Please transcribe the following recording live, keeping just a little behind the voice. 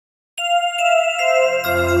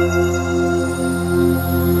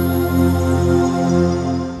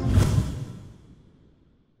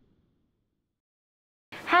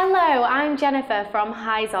Jennifer from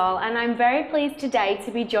Heisel, and I'm very pleased today to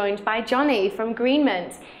be joined by Johnny from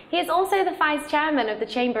Greenment. He is also the Vice Chairman of the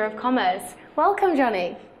Chamber of Commerce. Welcome,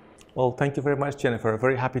 Johnny. Well, thank you very much, Jennifer.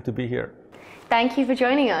 Very happy to be here. Thank you for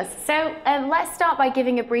joining us. So let's start by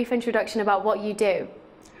giving a brief introduction about what you do.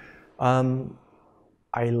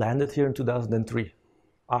 I landed here in 2003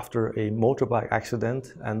 after a motorbike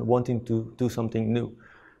accident and wanting to do something new.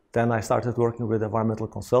 Then I started working with environmental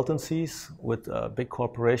consultancies, with big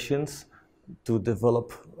corporations to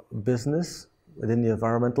develop business within the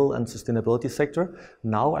environmental and sustainability sector.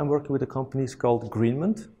 Now I'm working with a company called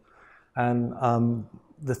Greenment. And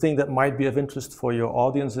the thing that might be of interest for your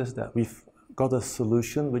audience is that we've got a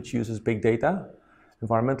solution which uses big data,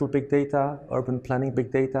 environmental big data, urban planning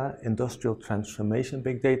big data, industrial transformation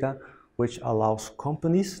big data, which allows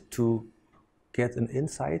companies to get an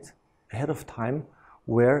insight ahead of time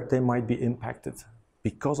where they might be impacted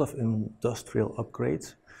because of industrial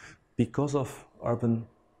upgrades, because of urban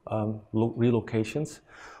relocations,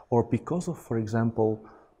 or because of, for example,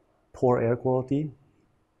 poor air quality,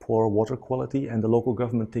 poor water quality, and the local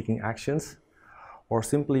government taking actions, or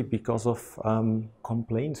simply because of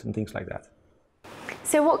complaints and things like that.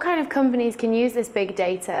 So what kind of companies can use this big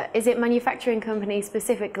data? Is it manufacturing companies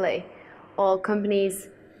specifically, or companies,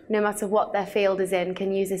 no matter what their field is in,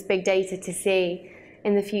 can use this big data to see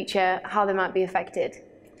in the future how they might be affected?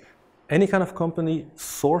 Any kind of company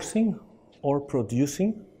sourcing or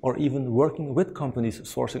producing, or even working with companies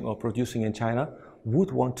sourcing or producing in China,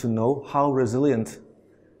 would want to know how resilient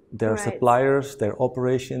their suppliers, their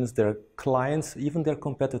operations, their clients, even their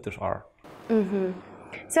competitors are. Mm-hmm.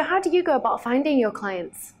 So how do you go about finding your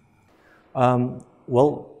clients?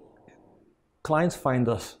 Well, clients find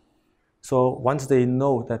us. So once they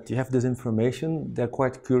know that you have this information, they're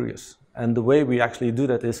quite curious. And the way we actually do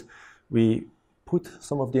that is we put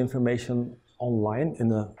some of the information online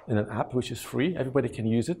in an app which is free. Everybody can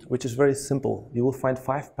use it, which is very simple. You will find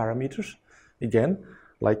 5 parameters, again,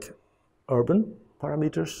 like urban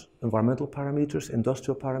parameters, environmental parameters,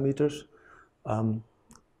 industrial parameters,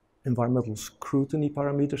 environmental scrutiny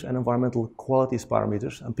parameters, and environmental qualities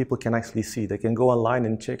parameters. And people can actually see. They can go online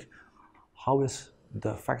and check how is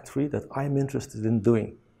the factory that I'm interested in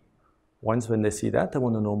doing. Once when they see that, they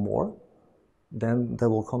want to know more, then they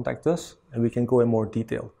will contact us and we can go in more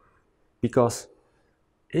detail. Because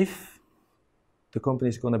if the company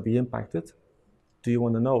is going to be impacted, do you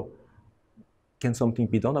want to know, can something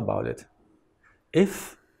be done about it?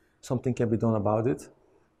 If something can be done about it,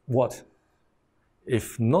 what?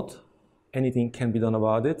 If not anything can be done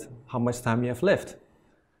about it, how much time you have left?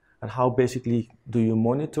 And how basically do you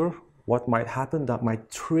monitor what might happen that might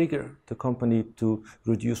trigger the company to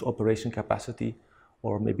reduce operation capacity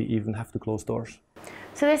or maybe even have to close doors.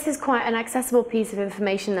 So this is quite an accessible piece of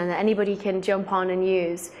information then that anybody can jump on and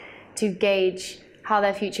use to gauge how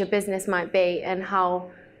their future business might be and how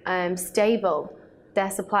stable their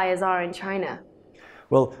suppliers are in China.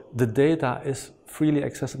 Well, the data is freely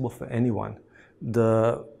accessible for anyone.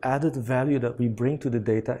 The added value that we bring to the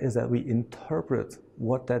data is that we interpret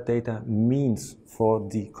what that data means for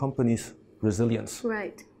the company's resilience.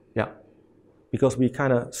 Right. Yeah. Because we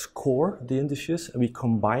kind of score the indices and we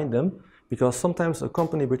combine them, because sometimes a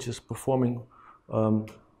company which is performing,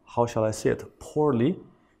 how shall I say it, poorly,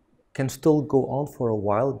 can still go on for a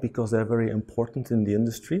while because they're very important in the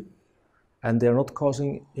industry and they're not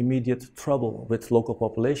causing immediate trouble with local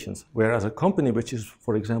populations. Whereas a company which is,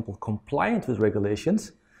 for example, compliant with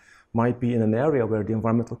regulations might be in an area where the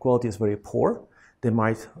environmental quality is very poor. They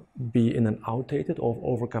might be in an outdated or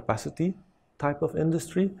overcapacity type of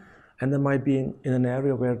industry, and they might be in an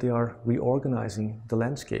area where they are reorganizing the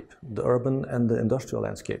landscape, the urban and the industrial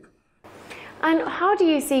landscape. And how do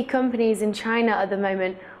you see companies in China at the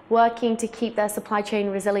moment working to keep their supply chain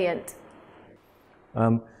resilient?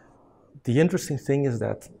 The interesting thing is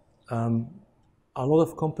that a lot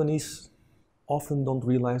of companies often don't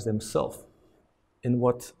realize themselves in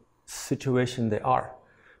what situation they are,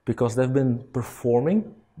 because they've been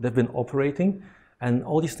performing, they've been operating, and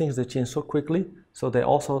all these things, they change so quickly, so they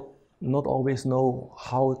also not always know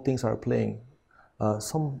how things are playing.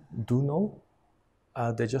 Some do know,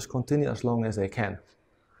 they just continue as long as they can.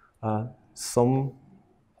 Some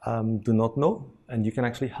do not know, and you can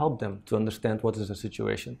actually help them to understand what is the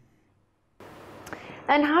situation.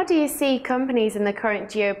 And how do you see companies in the current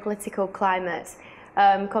geopolitical climate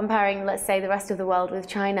comparing, let's say, the rest of the world with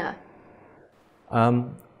China?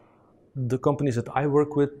 The companies that I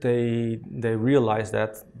work with, they realize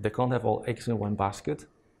that they can't have all eggs in one basket.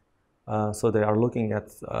 So they are looking at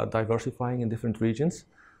diversifying in different regions.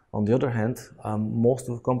 On the other hand, most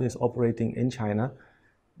of the companies operating in China,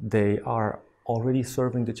 they are already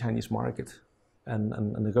serving the Chinese market.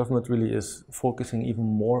 And the government really is focusing even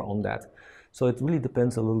more on that. So it really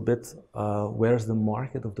depends a little bit where's the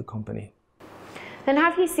market of the company. And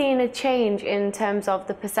have you seen a change in terms of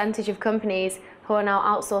the percentage of companies who are now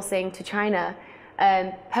outsourcing to China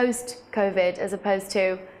post-COVID as opposed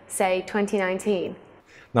to, say, 2019?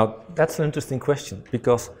 Now, that's an interesting question,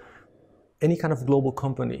 because any kind of global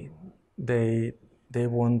company, they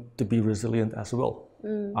want to be resilient as well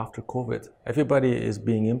after COVID. Everybody is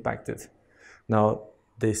being impacted. Now,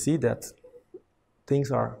 they see that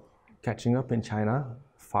things are catching up in China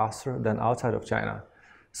faster than outside of China.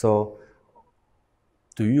 So,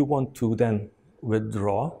 do you want to then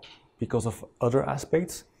withdraw because of other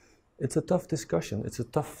aspects? It's a tough discussion. It's a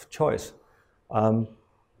tough choice.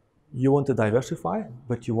 You want to diversify,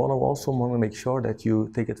 but you also want to make sure that you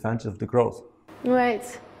take advantage of the growth.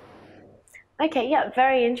 Right. Okay, yeah,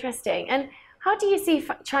 very interesting. And how do you see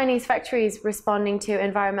Chinese factories responding to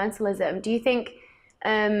environmentalism? Do you think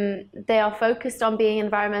they are focused on being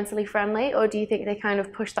environmentally friendly, or do you think they kind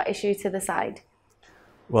of push that issue to the side?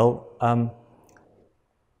 Well,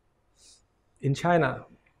 in China,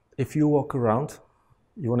 if you walk around,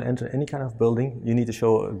 you want to enter any kind of building, you need to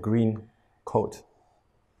show a green coat.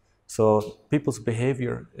 So people's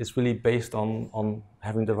behavior is really based on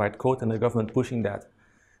having the right coat and the government pushing that.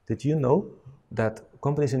 Did you know that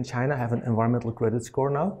companies in China have an environmental credit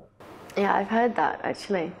score now? Yeah, I've heard that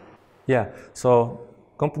actually. Yeah, so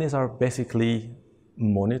companies are basically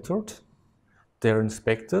monitored, they're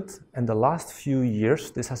inspected, and the last few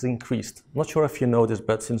years this has increased. Not sure if you know this,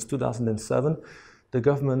 but since 2007, the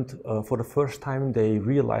government, for the first time, they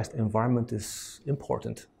realized environment is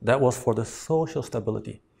important. That was for the social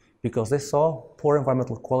stability, because they saw poor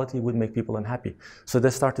environmental quality would make people unhappy. So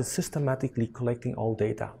they started systematically collecting all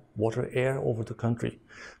data, water, air, over the country.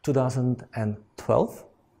 2012,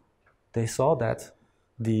 they saw that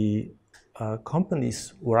the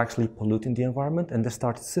companies were actually polluting the environment, and they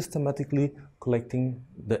started systematically collecting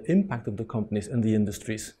the impact of the companies in the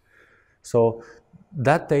industries. So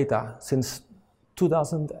that data since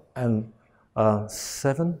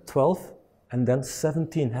 2007, 12, and then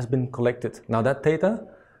 17 has been collected. Now that data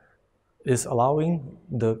is allowing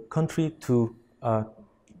the country to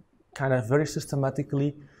kind of very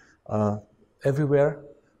systematically everywhere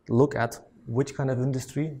look at which kind of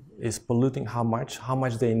industry is polluting how much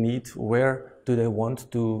they need, where do they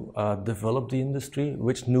want to develop the industry,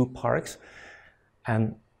 which new parks.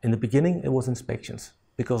 And in the beginning, it was inspections,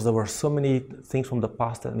 because there were so many things from the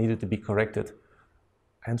past that needed to be corrected.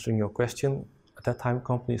 Answering your question, at that time,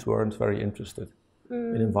 companies weren't very interested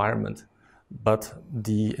in environment. But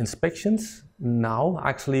the inspections now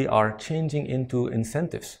actually are changing into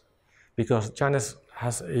incentives, because China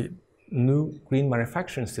has a new green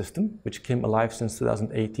manufacturing system, which came alive since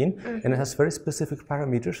 2018, and it has very specific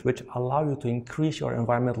parameters which allow you to increase your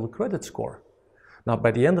environmental credit score. Now,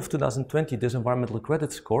 by the end of 2020, this environmental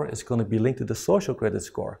credit score is going to be linked to the social credit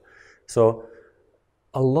score. So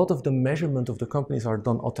a lot of the measurement of the companies are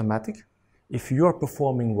done automatic. If you are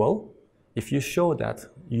performing well, if you show that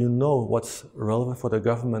you know what's relevant for the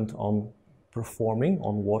government on performing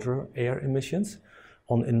on water, air emissions,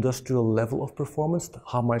 on industrial level of performance,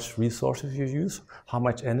 how much resources you use, how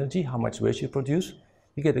much energy, how much waste you produce,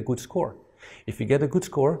 you get a good score. If you get a good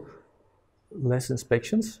score, less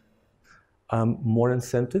inspections, more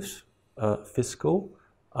incentives, fiscal,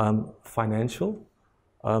 financial,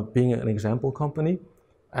 being an example company,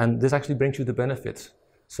 and this actually brings you the benefits.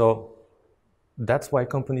 So that's why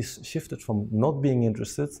companies shifted from not being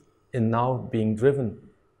interested in now being driven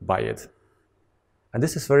by it. And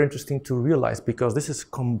this is very interesting to realize, because this is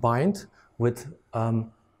combined with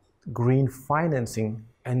green financing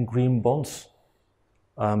and green bonds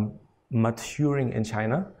maturing in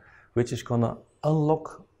China, which is going to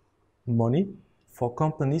unlock money for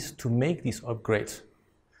companies to make these upgrades.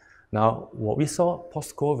 Now, what we saw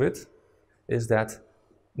post-COVID is that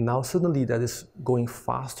now suddenly that is going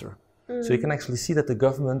faster. So you can actually see that the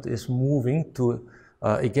government is moving to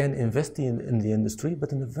again investing in the industry,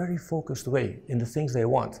 but in a very focused way, in the things they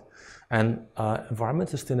want. And environment,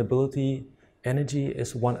 sustainability, energy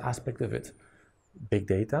is one aspect of it. Big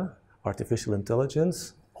data, artificial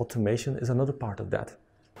intelligence, automation is another part of that.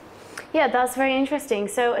 Yeah, that's very interesting.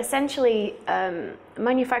 So essentially,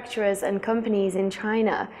 manufacturers and companies in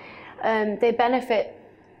China, they benefit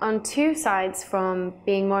on two sides from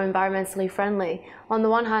being more environmentally friendly. On the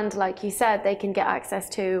one hand, like you said, they can get access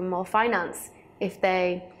to more finance if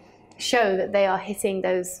they show that they are hitting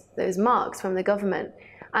those marks from the government.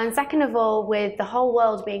 And second of all, with the whole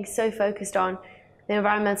world being so focused on the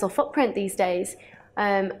environmental footprint these days,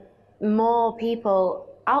 more people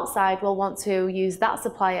outside will want to use that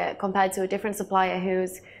supplier compared to a different supplier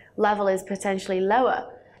whose level is potentially lower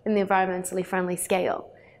in the environmentally friendly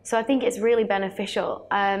scale. So I think it's really beneficial.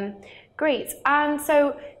 Great. And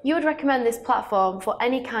so you would recommend this platform for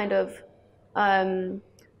any kind of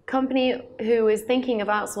company who is thinking of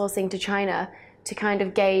outsourcing to China to kind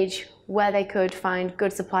of gauge where they could find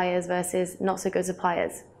good suppliers versus not so good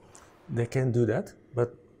suppliers? They can do that,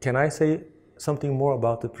 but can I say something more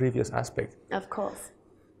about the previous aspect? Of course.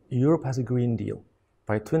 Europe has a Green Deal.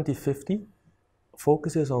 By 2050,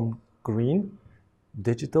 focuses on green,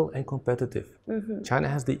 digital and competitive. China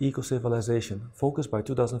has the eco-civilization. Focus by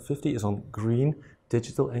 2050 is on green,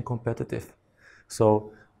 digital and competitive.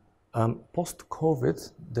 So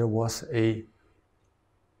post-COVID, there was a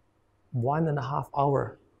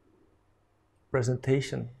 1.5-hour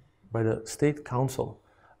presentation by the State Council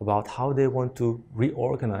about how they want to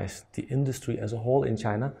reorganize the industry as a whole in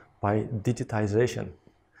China by digitization.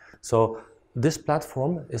 So this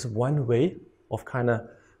platform is one way of kind of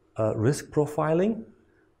risk profiling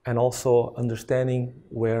and also understanding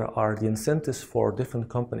where are the incentives for different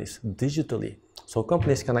companies digitally. So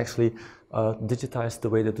companies can actually digitize the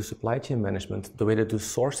way they do supply chain management, the way they do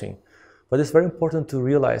sourcing. But it's very important to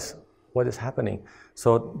realize what is happening.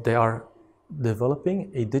 So they are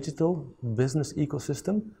developing a digital business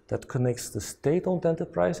ecosystem that connects the state-owned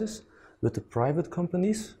enterprises with the private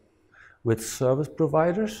companies, with service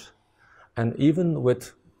providers, and even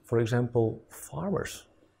with, for example, farmers.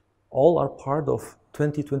 All are part of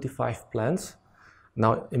 2025 plans.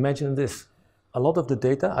 Now imagine this, a lot of the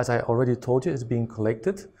data, as I already told you, is being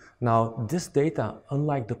collected. Now this data,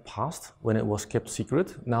 unlike the past when it was kept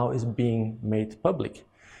secret, now is being made public.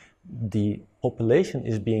 The population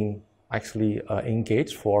is being actually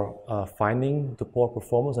engaged for finding the poor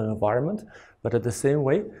performance and environment, but at the same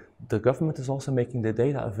way, the government is also making the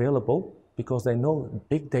data available because they know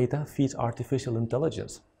big data feeds artificial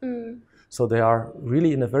intelligence. So they are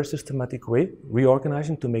really in a very systematic way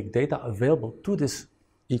reorganizing to make data available to this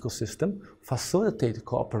ecosystem, facilitate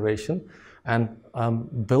cooperation, and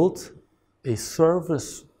build a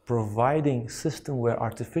service providing system where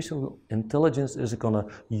artificial intelligence is going to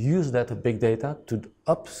use that big data to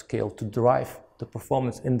upscale, to drive the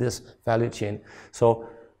performance in this value chain. So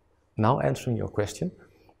now answering your question,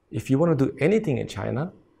 if you want to do anything in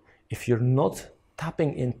China, if you're not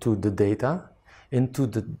tapping into the data, into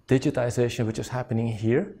the digitization which is happening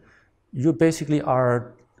here, you basically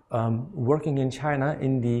are working in China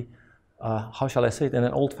in the, how shall I say it, in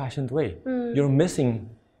an old-fashioned way. You're missing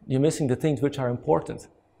the things which are important,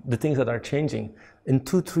 the things that are changing. In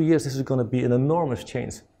 2-3 years, this is going to be an enormous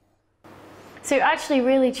change. So it actually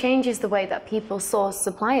really changes the way that people source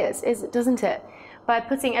suppliers, doesn't it? By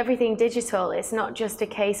putting everything digital, it's not just a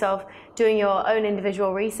case of doing your own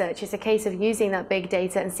individual research, it's a case of using that big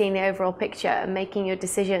data and seeing the overall picture and making your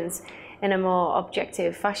decisions in a more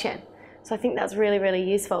objective fashion. So I think that's really, really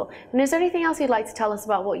useful. And is there anything else you'd like to tell us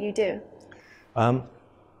about what you do? I'll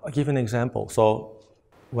give an example. So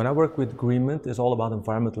when I work with Greenment, it's all about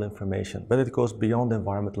environmental information, but it goes beyond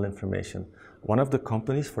environmental information. One of the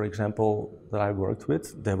companies, for example, that I worked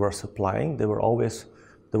with, they were supplying, they were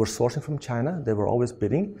sourcing from China, they were always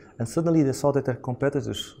bidding, and suddenly they saw that their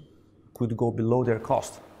competitors could go below their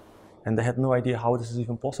cost. And they had no idea how this is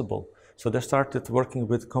even possible. So they started working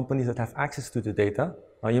with companies that have access to the data.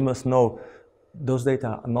 Now you must know, those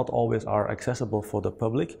data not always are accessible for the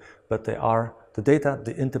public, but they are the data,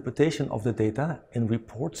 the interpretation of the data in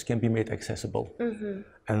reports can be made accessible.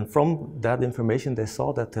 And from that information, they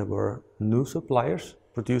saw that there were new suppliers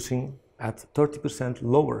producing at 30%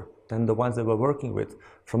 lower than the ones they were working with.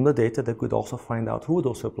 From the data, they could also find out who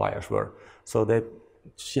those suppliers were. So they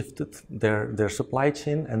shifted their supply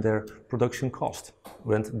chain and their production cost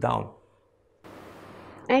went down.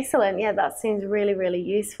 Excellent. Yeah, that seems really, really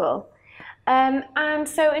useful. And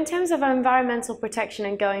so in terms of environmental protection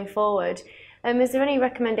and going forward, is there any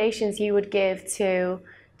recommendations you would give to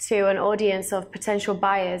an audience of potential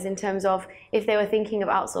buyers in terms of if they were thinking of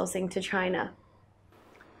outsourcing to China?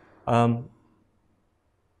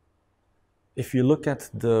 If you look at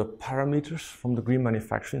the parameters from the green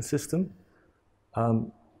manufacturing system,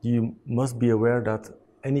 you must be aware that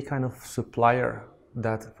any kind of supplier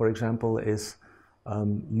that, for example, is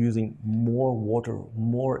using more water,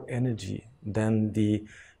 more energy than the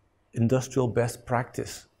industrial best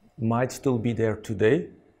practice might still be there today,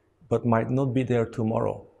 but might not be there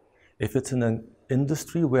tomorrow. If it's in an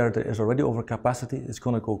industry where there is already overcapacity, it's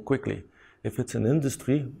going to go quickly. If it's an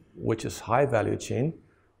industry which is high value chain,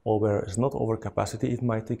 or where it's not overcapacity, it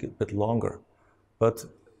might take a bit longer. But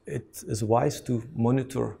it is wise to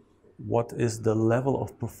monitor what is the level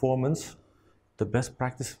of performance the best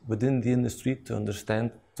practice within the industry to understand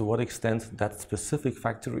to what extent that specific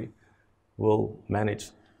factory will manage.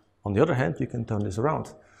 On the other hand, you can turn this around.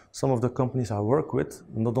 Some of the companies I work with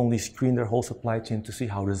not only screen their whole supply chain to see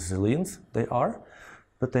how resilient they are,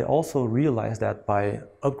 but they also realize that by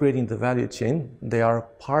upgrading the value chain, they are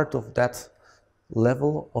part of that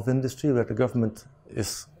level of industry where the government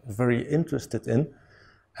is very interested in,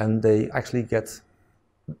 and they actually get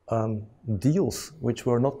deals which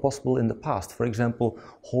were not possible in the past. For example,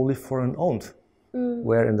 wholly foreign owned,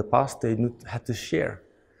 where in the past they had to share.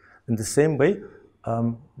 In the same way,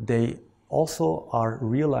 they also are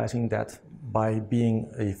realizing that by being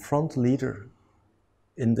a front leader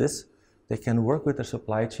in this, they can work with their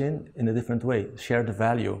supply chain in a different way, share the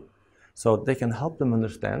value. So they can help them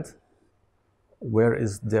understand where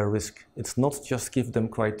is their risk. It's not just give them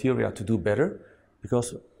criteria to do better,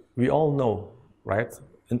 because we all know, right?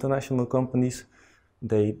 International companies,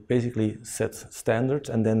 they basically set standards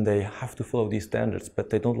and then they have to follow these standards, but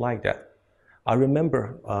they don't like that. I remember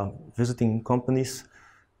visiting companies,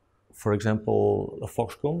 for example,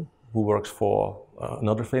 Foxconn, who works for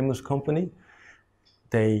another famous company.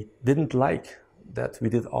 They didn't like that we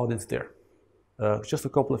did audits there just a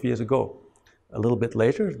couple of years ago. A little bit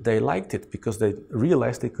later, they liked it because they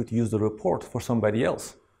realized they could use the report for somebody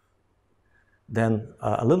else. Then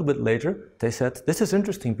a little bit later, they said, this is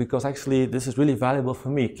interesting because actually this is really valuable for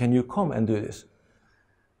me. Can you come and do this?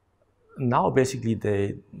 Now basically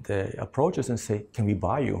they approach us and say, can we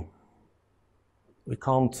buy you? We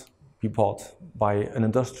can't be bought by an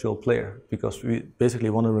industrial player because we basically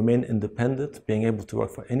want to remain independent, being able to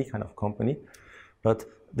work for any kind of company. But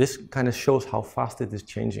this kind of shows how fast it is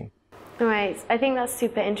changing. Right. I think that's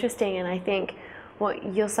super interesting, and I think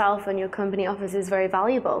what yourself and your company offers is very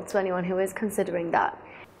valuable to anyone who is considering that.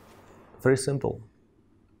 Very simple.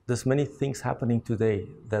 There's many things happening today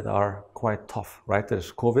that are quite tough, right?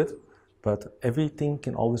 There's COVID, but everything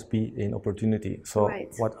can always be an opportunity. So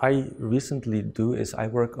what I recently do is I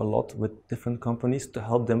work a lot with different companies to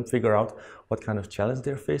help them figure out what kind of challenge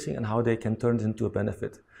they're facing and how they can turn it into a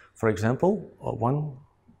benefit. For example, one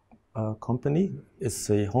company is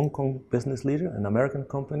a Hong Kong business leader, an American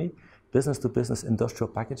company, business-to-business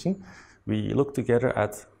industrial packaging. We looked together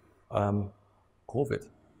at COVID.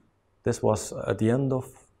 This was at the end of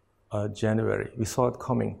January. We saw it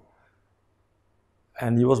coming.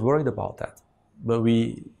 And he was worried about that. But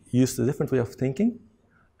we used a different way of thinking,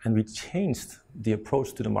 and we changed the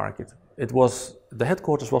approach to the market. The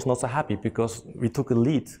headquarters was not so happy because we took a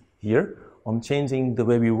lead here on changing the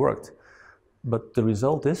way we worked. But the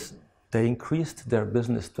result is they increased their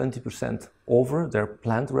business 20% over their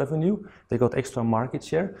planned revenue. They got extra market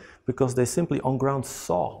share because they simply on ground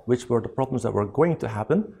saw which were the problems that were going to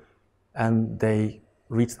happen, and they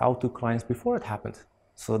reached out to clients before it happened.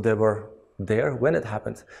 So they were there when it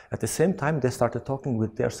happened. At the same time, they started talking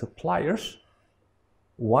with their suppliers.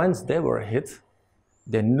 Once they were hit,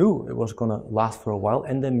 they knew it was going to last for a while,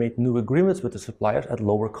 and they made new agreements with the suppliers at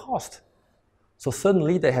lower cost. So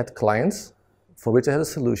suddenly they had clients for which they had a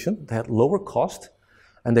solution, they had lower cost,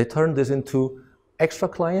 and they turned this into extra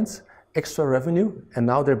clients, extra revenue, and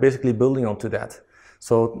now they're basically building onto that.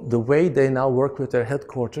 So the way they now work with their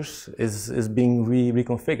headquarters is being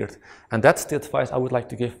reconfigured. And that's the advice I would like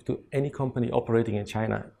to give to any company operating in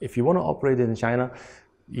China. If you want to operate in China,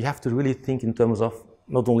 you have to really think in terms of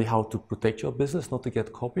not only how to protect your business, not to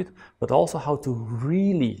get copied, but also how to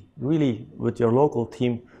really, with your local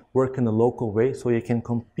team, work in a local way so you can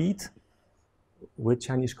compete with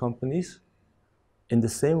Chinese companies in the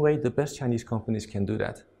same way the best Chinese companies can do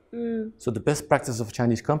that. So the best practice of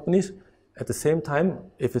Chinese companies, at the same time,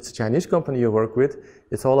 if it's a Chinese company you work with,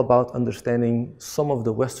 it's all about understanding some of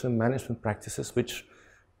the Western management practices which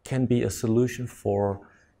can be a solution for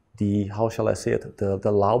the, how shall I say it,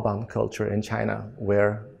 the Laoban culture in China,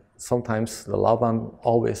 where sometimes the Laoban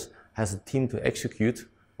always has a team to execute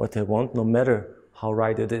what they want, no matter how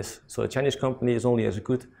right it is. So a Chinese company is only as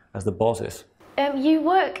good as the boss is. You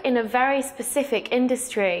work in a very specific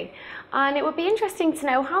industry, and it would be interesting to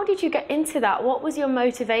know, how did you get into that? What was your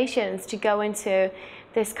motivations to go into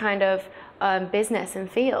this kind of business and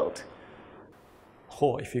field?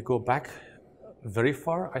 Oh, if you go back very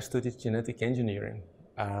far, I studied genetic engineering,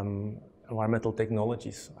 environmental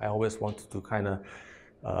technologies. I always wanted to kind of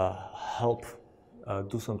help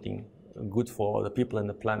do something good for the people and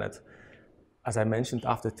the planet. As I mentioned,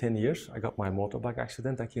 after 10 years, I got my motorbike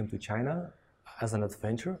accident. I came to China as an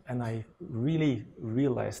adventure, and I really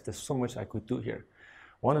realized there's so much I could do here.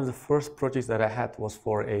 One of the first projects that I had was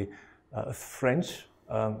for a French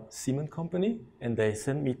cement company, and they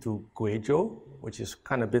sent me to Guizhou, which is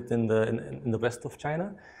kind of a bit in the west of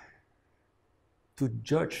China. to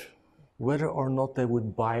judge whether or not they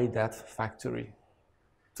would buy that factory,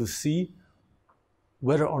 to see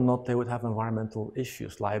whether or not they would have environmental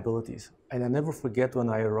issues, liabilities. And I never forget when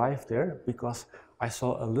I arrived there, because I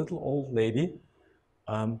saw a little old lady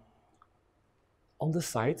on the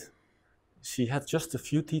side. She had just a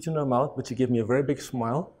few teeth in her mouth, but she gave me a very big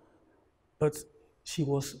smile. But she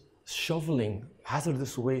was shoveling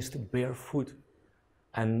hazardous waste barefoot.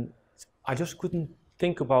 And I just couldn't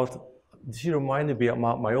think about, she reminded me of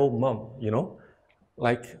my old mom, you know?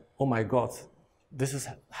 Like, oh my God, this is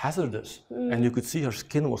hazardous. And you could see her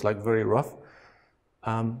skin was like very rough.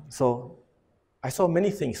 So I saw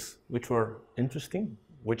many things which were interesting,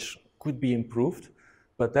 which could be improved.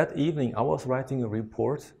 But that evening I was writing a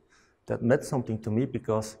report that meant something to me,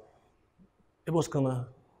 because it was gonna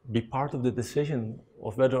be part of the decision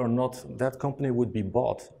of whether or not that company would be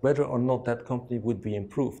bought, whether or not that company would be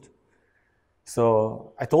improved.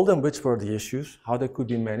 So I told them which were the issues, how they could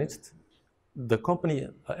be managed. The company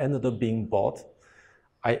ended up being bought.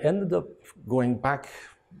 I ended up going back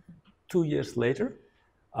 2 years later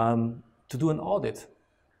to do an audit.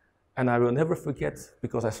 And I will never forget,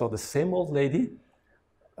 because I saw the same old lady.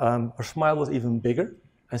 Her smile was even bigger,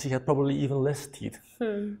 and she had probably even less teeth.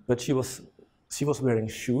 But she was wearing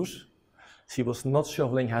shoes. She was not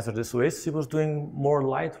shoveling hazardous waste. She was doing more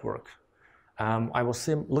light work. I was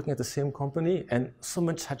looking at the same company, and so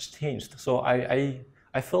much had changed. So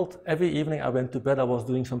I felt every evening I went to bed, I was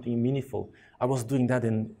doing something meaningful. I was doing that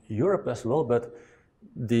in Europe as well, but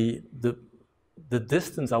the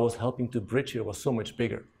distance I was helping to bridge here was so much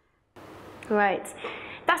bigger. Right.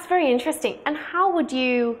 That's very interesting. And how would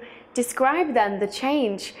you describe then the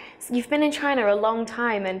change? You've been in China a long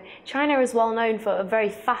time, and China is well known for a very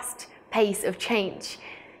fast pace of change.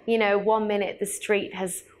 You know, 1 minute the street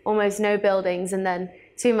has almost no buildings, and then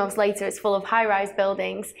 2 months later it's full of high-rise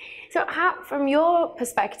buildings. So how, from your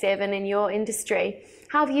perspective and in your industry,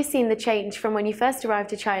 how have you seen the change from when you first arrived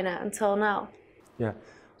to China until now? Yeah,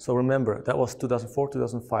 so remember, that was 2004,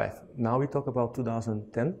 2005. Now we talk about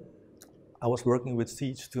 2010. I was working with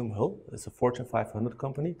CH2M Hull. It's a Fortune 500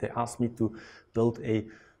 company. They asked me to build a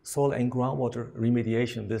soil and groundwater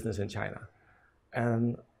remediation business in China.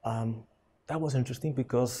 And that was interesting,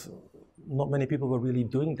 because not many people were really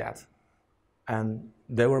doing that. And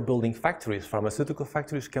they were building factories, pharmaceutical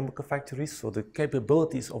factories, chemical factories, so the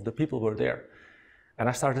capabilities of the people were there. And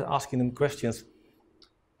I started asking them questions.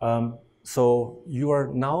 So you are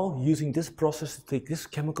now using this process to take this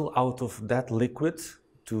chemical out of that liquid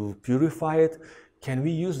to purify it. Can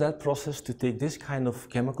we use that process to take this kind of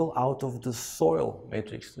chemical out of the soil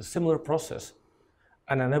matrix, a similar process?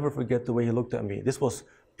 And I never forget the way he looked at me. This was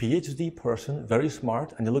PhD person, very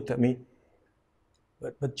smart, and he looked at me,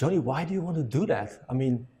 but Johnny, why do you want to do that? I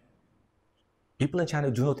mean, people in China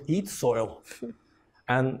do not eat soil.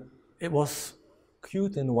 And it was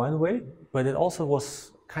cute in one way, but it also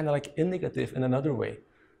was kind of like indicative in another way.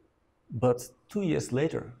 But 2 years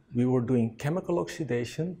later, we were doing chemical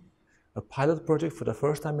oxidation, a pilot project for the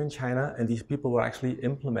first time in China, and these people were actually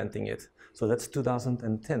implementing it. So that's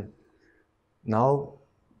 2010. Now,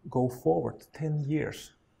 go forward 10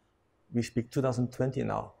 years. We speak 2020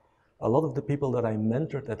 now. A lot of the people that I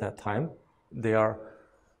mentored at that time, they are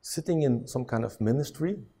sitting in some kind of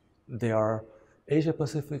ministry. They are Asia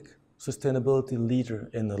Pacific sustainability leader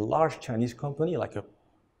in a large Chinese company like a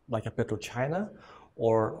PetroChina,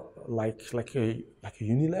 or like a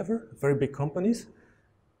Unilever, very big companies,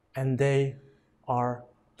 and they are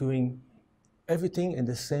doing everything in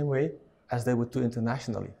the same way as they would do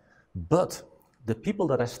internationally. But the people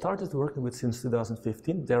that I started working with since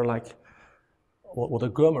 2015, they're like what a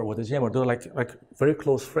Gomer, what a Jammer, they're like very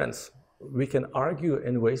close friends. We can argue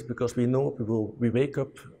in ways because we know we wake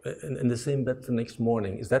up in the same bed the next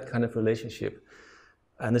morning. It's that kind of relationship.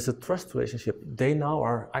 And it's a trust relationship. They now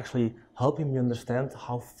are actually helping me understand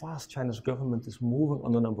how fast China's government is moving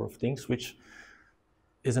on a number of things, which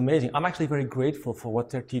is amazing. I'm actually very grateful for what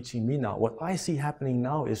they're teaching me now. What I see happening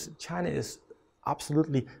now is China is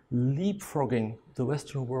absolutely leapfrogging the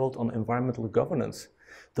Western world on environmental governance.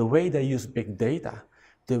 The way they use big data,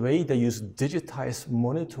 the way they use digitized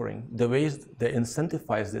monitoring, the ways they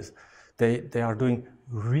incentivize this, they are doing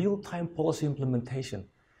real-time policy implementation.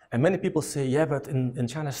 And many people say, yeah, but in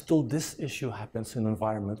China still this issue happens in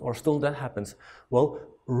environment, or still that happens. Well,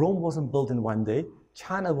 Rome wasn't built in one day.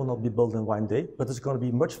 China will not be built in one day, but it's going to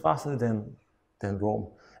be much faster than Rome.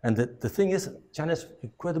 And the thing is, China is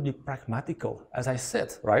incredibly pragmatical, as I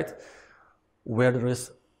said, right? Where there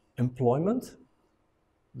is employment,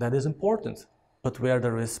 that is important. But where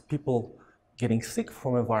there is people getting sick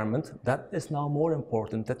from environment, that is now more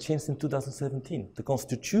important. That changed in 2017. The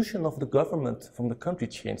constitution of the government from the country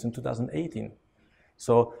changed in 2018.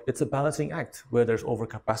 So it's a balancing act. Where there's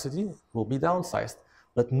overcapacity, will be downsized,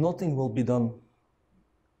 but nothing will be done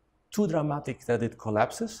too dramatic that it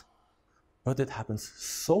collapses, but it happens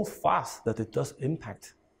so fast that it does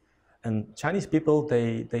impact. And Chinese people,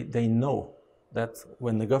 they know that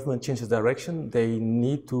when the government changes direction, they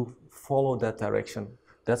need to follow that direction.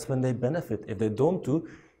 That's when they benefit. If they don't do,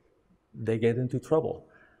 they get into trouble.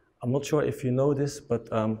 I'm not sure if you know this, but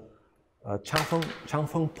Changfeng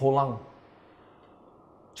Polang,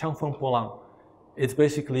 it's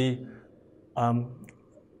basically an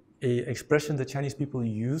expression that Chinese people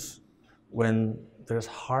use when there's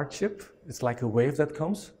hardship. It's like a wave that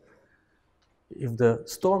comes. If the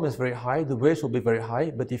storm is very high, the waves will be very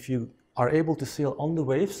high, but if you are able to sail on the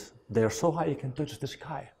waves, they are so high you can touch the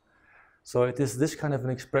sky. So it is this kind of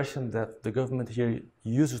an expression that the government here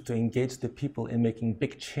uses to engage the people in making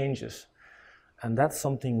big changes. And that's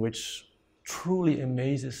something which truly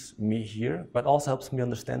amazes me here, but also helps me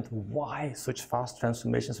understand why such fast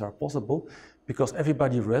transformations are possible, because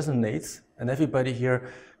everybody resonates and everybody here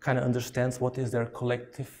kind of understands what is their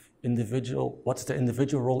what's their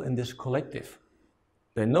individual role in this collective.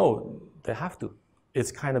 They know they have to.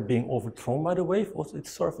 It's kind of being overthrown by the wave, or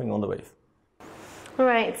it's surfing on the wave.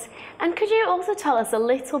 Right. And could you also tell us a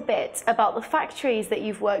little bit about the factories that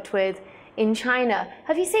you've worked with in China?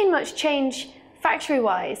 Have you seen much change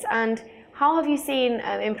factory-wise, and how have you seen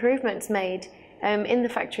improvements made in the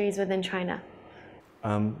factories within China?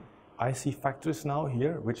 I see factories now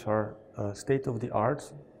here which are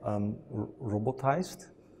state-of-the-art, robotized,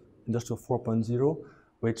 Industrial 4.0,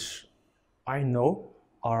 which I know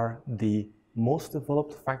are the most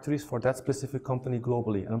developed factories for that specific company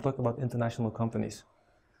globally, and I'm talking about international companies.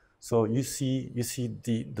 So you see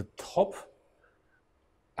the top,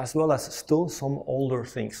 as well as still some older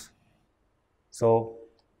things. So,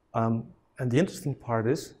 and the interesting part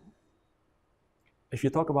is, if you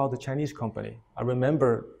talk about the Chinese company, I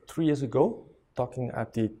remember 3 years ago talking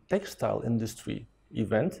at the textile industry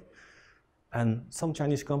event, and some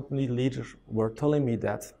Chinese company leaders were telling me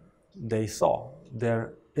that they saw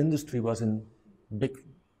their industry was in big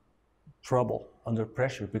trouble, under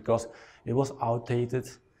pressure, because it was outdated,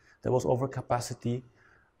 there was overcapacity,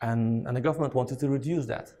 and the government wanted to reduce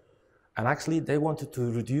that. And actually they wanted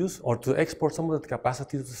to reduce or to export some of that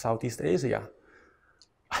capacity to Southeast Asia.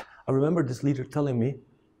 I remember this leader telling me,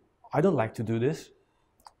 I don't like to do this.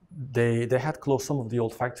 They had closed some of the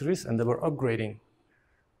old factories and they were upgrading.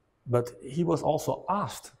 But he was also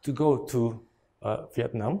asked to go to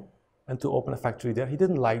Vietnam and to open a factory there. He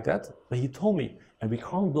didn't like that, but he told me, and we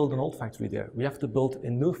can't build an old factory there. We have to build a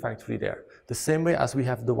new factory there, the same way as we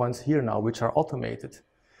have the ones here now, which are automated.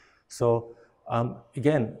 So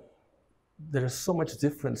again, there is so much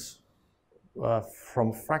difference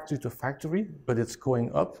from factory to factory, but it's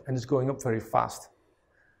going up, and it's going up very fast.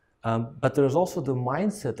 But there's also the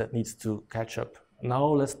mindset that needs to catch up. Now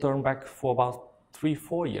let's turn back for about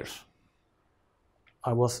 3-4 years.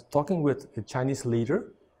 I was talking with a Chinese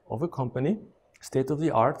leader of a company,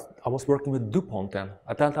 state-of-the-art. I was working with DuPont then.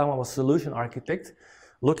 At that time I was solution architect,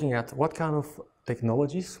 looking at what kind of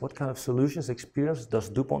technologies, what kind of solutions, experience does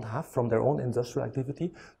DuPont have from their own industrial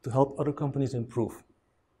activity to help other companies improve.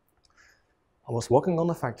 I was working on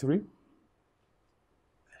a factory,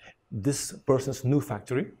 this person's new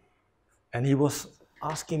factory, and he was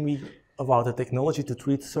asking me about the technology to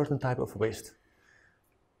treat certain type of waste.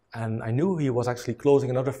 And I knew he was actually closing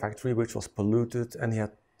another factory which was polluted, and he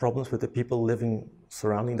had problems with the people living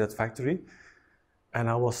surrounding that factory. And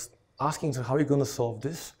I was asking him, how are you going to solve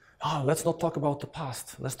this? Oh, let's not talk about the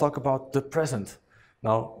past, let's talk about the present.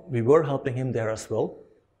 Now, we were helping him there as well.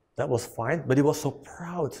 That was fine, but he was so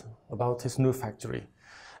proud about his new factory.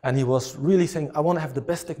 And he was really saying, I want to have the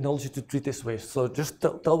best technology to treat this waste. So just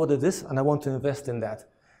tell what it is, and I want to invest in that.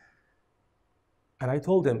 And I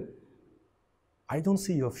told him, I don't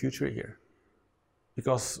see your future here.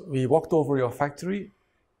 Because we walked over your factory.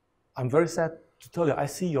 I'm very sad to tell you, I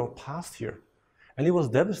see your past here. And he was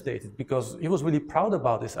devastated because he was really proud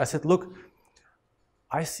about this. I said, look,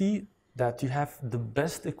 I see that you have the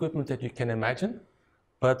best equipment that you can imagine,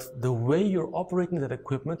 but the way you're operating that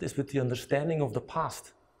equipment is with the understanding of the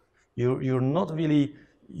past. You're not really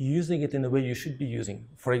using it in the way you should be using.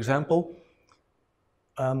 For example,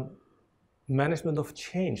 management of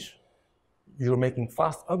change. You're making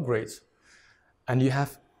fast upgrades, and you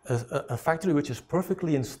have a factory which is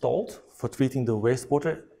perfectly installed for treating the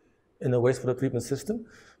wastewater in a wastewater treatment system,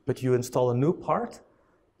 but you install a new part.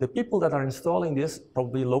 The people that are installing this,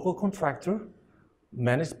 probably local contractor,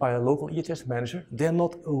 managed by a local EHS manager, they're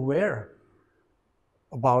not aware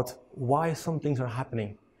about why some things are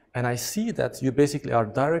happening. And I see that you basically are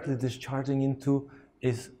directly discharging into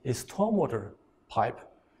a stormwater pipe.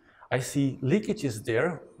 I see leakages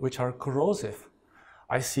there which are corrosive.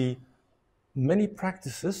 I see many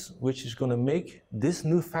practices which is going to make this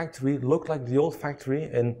new factory look like the old factory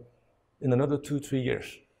in another 2-3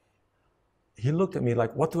 years. He looked at me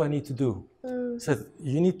like, what do I need to do? He said,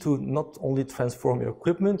 you need to not only transform your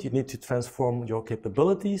equipment, you need to transform your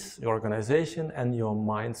capabilities, your organization, and your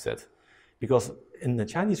mindset. Because in the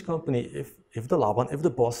Chinese company, if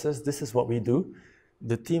the boss says this is what we do,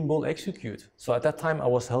 the team will execute. So at that time, I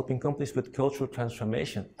was helping companies with cultural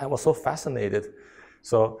transformation. I was so fascinated.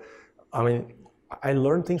 So, I mean, I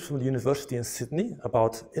learned things from the university in Sydney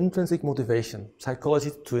about intrinsic motivation,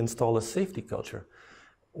 psychology to install a safety culture.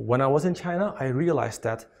 When I was in China, I realized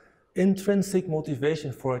that intrinsic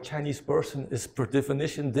motivation for a Chinese person is per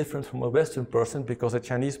definition different from a Western person, because a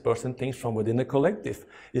Chinese person thinks from within a collective.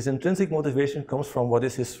 His intrinsic motivation comes from what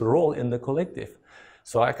is his role in the collective.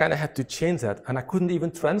 So I kind of had to change that, and I couldn't even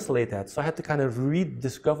translate that. So I had to kind of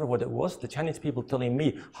rediscover what it was, the Chinese people telling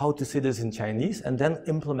me how to say this in Chinese, and then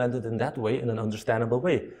implement it in that way, in an understandable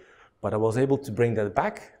way. But I was able to bring that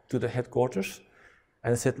back to the headquarters,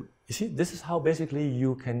 and I said, you see, this is how basically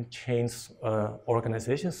you can change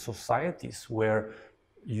organizations, societies, where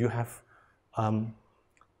you have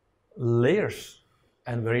layers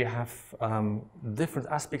and where you have different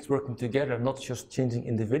aspects working together, not just changing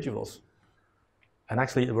individuals. And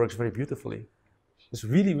actually, it works very beautifully. It's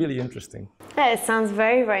really, really interesting. Yeah, it sounds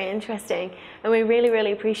very, very interesting. And we really,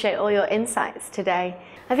 really appreciate all your insights today.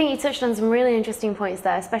 I think you touched on some really interesting points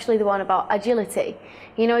there, especially the one about agility.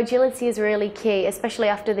 You know, agility is really key, especially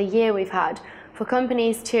after the year we've had, for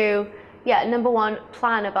companies to, number one,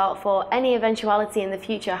 plan about for any eventuality in the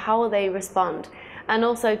future, how will they respond? And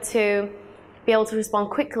also to be able to respond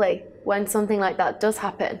quickly when something like that does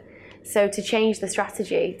happen. So to change the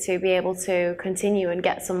strategy to be able to continue and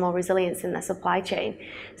get some more resilience in their supply chain.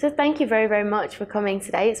 So thank you very, very much for coming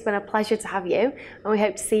today. It's been a pleasure to have you, and we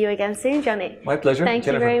hope to see you again soon, Johnny. My pleasure. Thank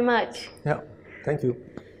you very much. Yeah, thank you.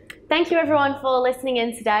 Thank you everyone for listening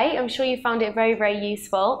in today. I'm sure you found it very, very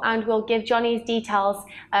useful, and we'll give Johnny's details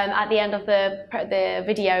at the end of the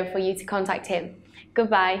video for you to contact him.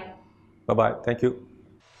 Goodbye. Bye-bye. Thank you.